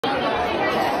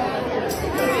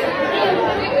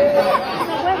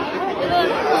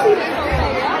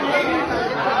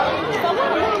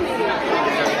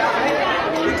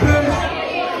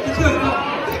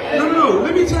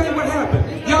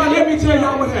tell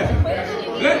y'all what happened.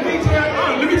 Let me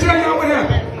tell y'all what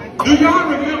happened. Do y'all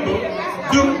remember?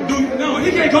 No,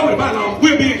 he can't go to the bylaws.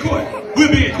 We'll be in court.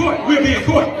 We'll be in court. We'll be in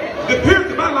court. The period of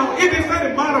the bylaws, it didn't say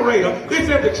the moderator. It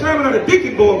said the chairman of the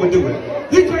deacon board would do it.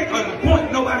 He can't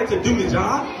appoint nobody to do the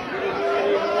job.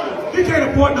 He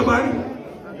can't appoint nobody.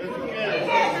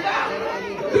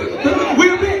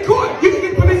 We'll be in court. You can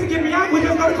get the police to get me out. We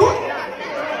just go to court.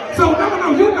 So no,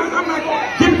 I'm not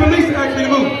getting police to ask me to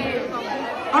move.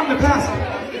 I'm the pastor.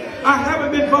 I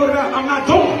haven't been voted out. I'm not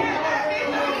going.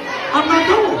 I'm not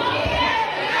going.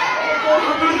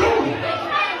 I'm not going.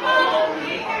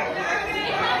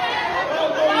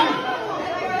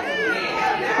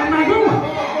 I'm not going.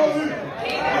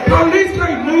 Police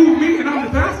can't move me and I'm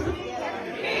the pastor.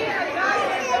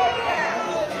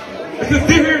 Because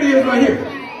here it is right here.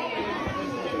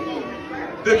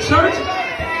 The church,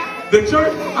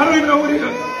 I don't even know what it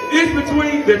is. It's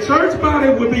between the church body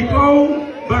would be polled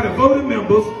by the voting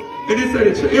members, and it said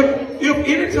if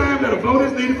any time that a vote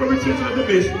is needed for retention of the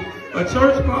mission, a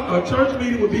church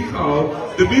meeting would be called.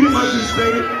 The meeting must be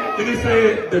stated, and it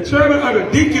said the chairman of the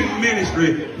deacon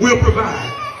ministry will provide.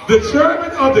 The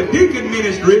chairman of the deacon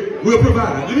ministry will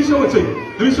provide. Let me show it to you.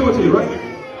 Let me show it to you right here.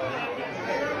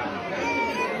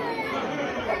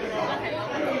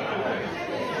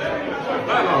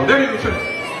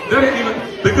 That ain't even,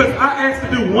 because I asked to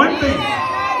do one thing.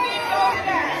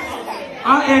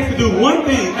 I asked to do one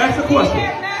thing, ask a question.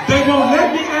 They won't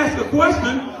let me ask a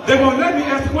question. They won't let me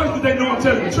ask a question because they know I'm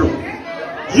telling the truth.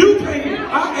 You can't,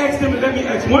 I asked them to let me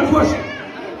ask one question.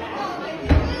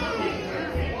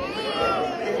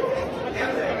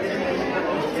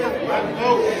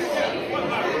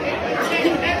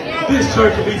 This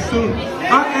church will be soon.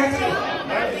 I asked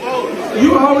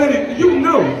you already, you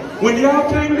know, when y'all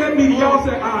came to that meeting, y'all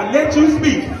said, I'll let you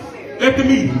speak at the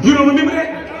meeting. You don't remember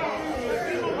that?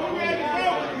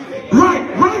 Right.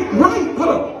 Hold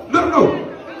on. No.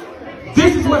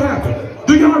 This is what happened.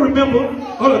 Do y'all remember?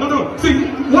 Hold on, no. See,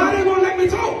 why they won't let me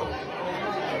talk?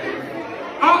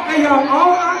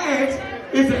 All I ask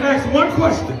is to ask one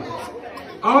question.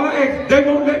 All I ask, they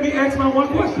won't let me ask my one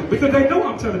question because they know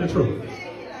I'm telling the truth.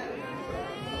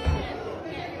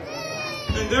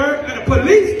 And the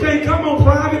police can't come on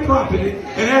private property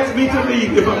and ask me to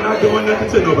leave if I'm not doing nothing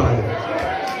to nobody.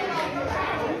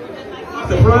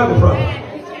 That's a private property.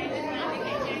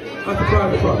 That's a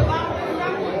private property.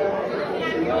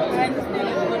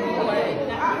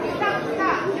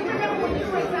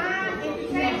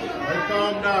 Hey,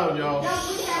 calm down, y'all.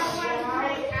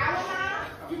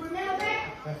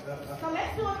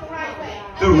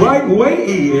 The right way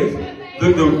is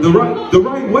the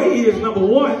right way is number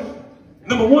one,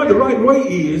 the right way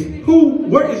is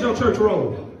where is your church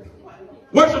roll?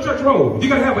 Where's your church roll? You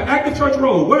gotta have an active church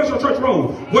roll. Where's your church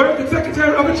roll? Where's the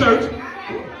secretary of the church?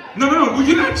 No,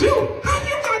 you're not you. How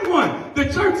you got one? The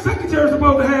church secretary is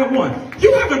supposed to have one.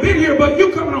 You haven't been here, but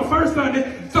you coming on first Sunday.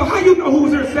 So how you know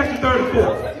who's here second, third, and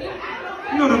fourth?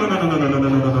 No.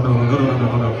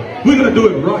 We're gonna do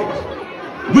it right.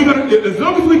 As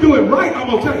long as we do it right, I'm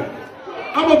okay.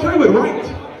 I'm okay with right.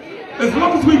 As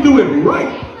long as we do it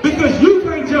right. Because you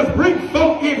can't just bring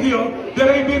folk in here that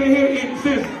ain't been in here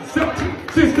since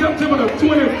September of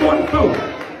 2044.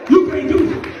 You can't do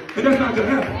that. And that's not going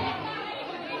to happen.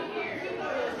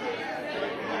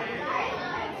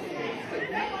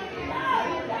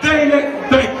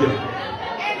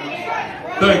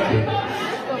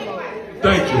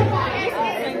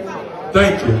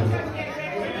 Thank you.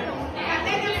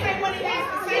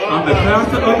 I'm the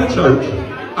pastor of the church.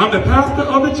 I'm the pastor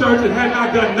of the church and had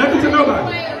not done nothing to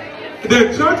nobody.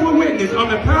 The church will witness. I'm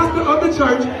the pastor of the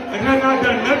church and had not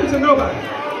done nothing to nobody.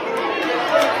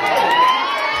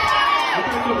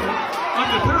 I'm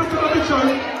the pastor of the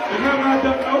church and have not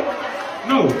done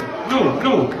no.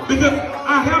 Because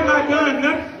I have not done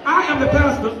nothing. I am the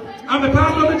pastor. I'm the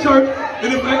pastor of the church,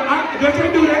 and if they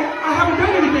can't do that, I haven't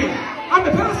done anything. I'm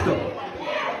the pastor.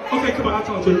 Okay, come on, I'll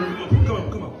talk to you.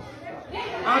 Come on.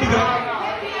 I'll do that.